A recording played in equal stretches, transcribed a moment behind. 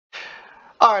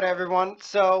Alright everyone,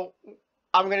 so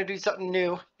I'm going to do something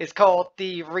new. It's called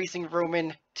the Racing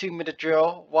Roman 2-minute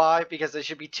drill. Why? Because there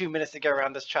should be 2 minutes to get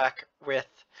around this track with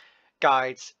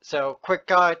guides. So quick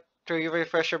guide to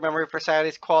refresh your memory for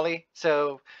Saturday's quali.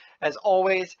 So as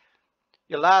always,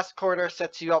 your last corner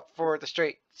sets you up for the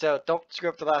straight. So don't screw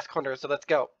up the last corner, so let's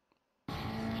go.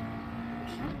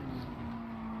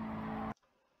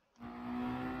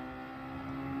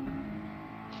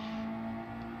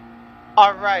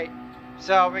 Alright,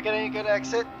 so we're getting a good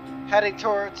exit, heading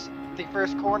towards the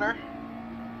first corner.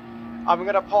 I'm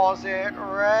going to pause it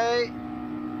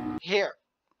right here.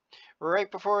 Right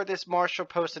before this marshal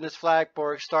post and his flag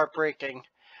board start braking.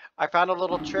 I found a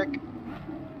little trick.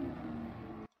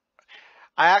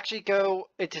 I actually go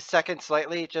into second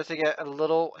slightly just to get a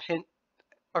little hint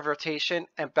of rotation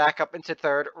and back up into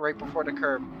third right before the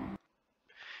curb.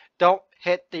 Don't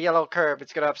hit the yellow curb,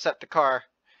 it's going to upset the car.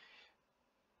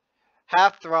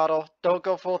 Half throttle, don't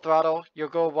go full throttle, you'll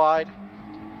go wide.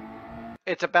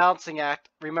 It's a balancing act.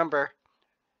 Remember,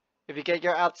 if you get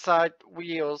your outside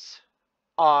wheels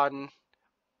on,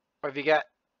 or if you get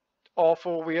all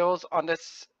four wheels on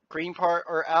this green part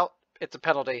or out, it's a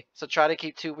penalty. So try to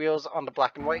keep two wheels on the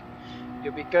black and white.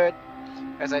 You'll be good,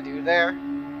 as I do there.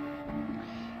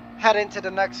 Head into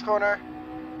the next corner.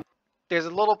 There's a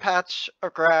little patch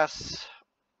of grass,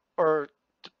 or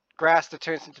grass that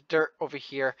turns into dirt over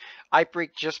here. I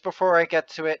brake just before I get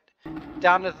to it,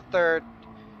 down to the third,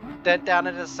 then down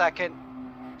to the second.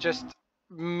 Just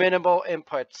minimal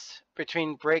inputs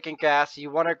between brake and gas.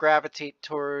 You want to gravitate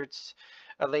towards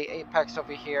a late apex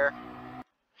over here.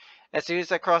 As soon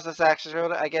as I cross this access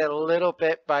road, I get a little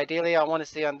bit, but ideally I want to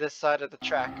stay on this side of the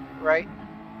track, right?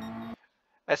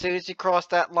 As soon as you cross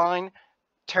that line,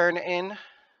 turn in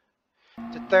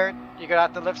to third. You're going to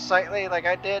have to lift slightly like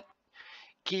I did.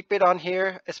 Keep it on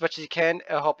here as much as you can.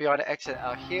 It'll help you on the exit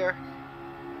out here.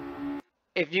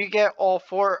 If you get all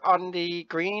four on the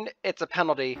green, it's a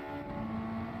penalty.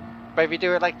 But if you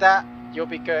do it like that, you'll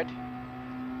be good.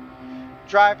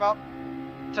 Drive up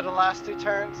to the last two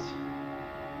turns.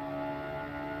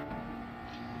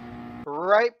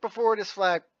 Right before this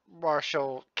flag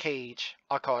marshal cage,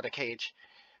 I'll call it a cage,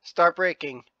 start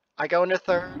braking. I go into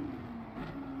third.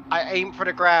 I aim for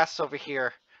the grass over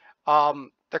here.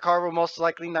 The car will most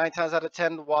likely 9 times out of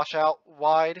 10 wash out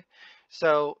wide.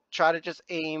 So try to just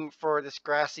aim for this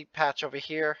grassy patch over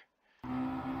here.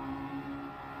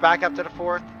 Back up to the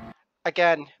fourth.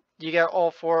 Again, you get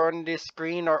all four on this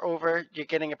green or over, you're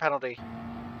getting a penalty.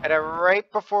 And then right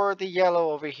before the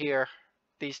yellow over here,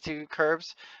 these two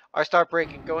curbs, I start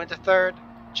braking. Go into third,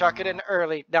 chuck it in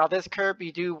early. Now this curb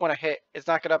you do want to hit. It's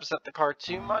not going to upset the car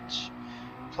too much.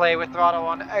 Play with throttle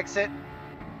on the exit.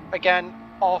 Again,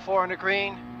 all four on the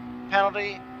green,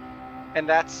 penalty, and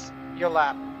that's your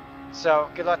lap. So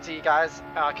good luck to you guys.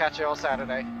 I'll catch you all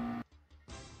Saturday.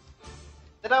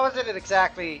 That wasn't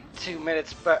exactly 2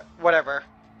 minutes, but whatever.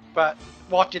 But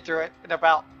walked you through it in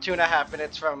about 2.5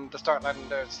 minutes from the start line to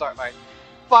the start line.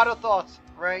 Final thoughts,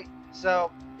 right?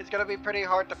 So it's gonna be pretty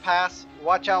hard to pass.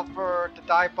 Watch out for the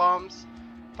dive bombs,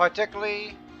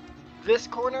 particularly this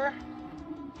corner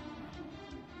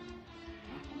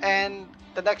and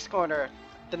the next corner.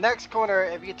 The next corner,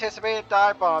 if you anticipate a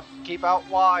dive bomb, keep out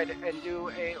wide and do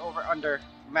a over/under.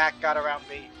 Mac got around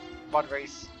me one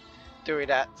race doing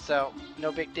that, so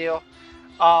no big deal.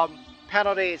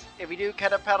 Penalties. If you do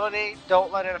get a penalty,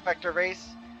 don't let it affect your race.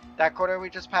 That corner we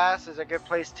just passed is a good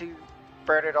place to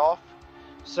burn it off.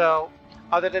 So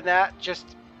other than that,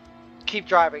 just keep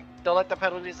driving. Don't let the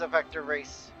penalties affect your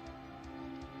race.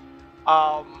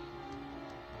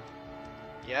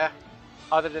 Yeah.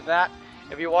 Other than that,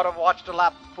 if you want to watch the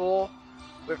lap full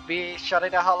with me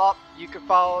shutting the hell up, you can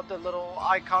follow the little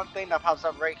icon thing that pops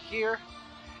up right here.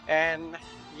 And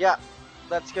yeah,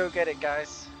 let's go get it,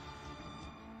 guys.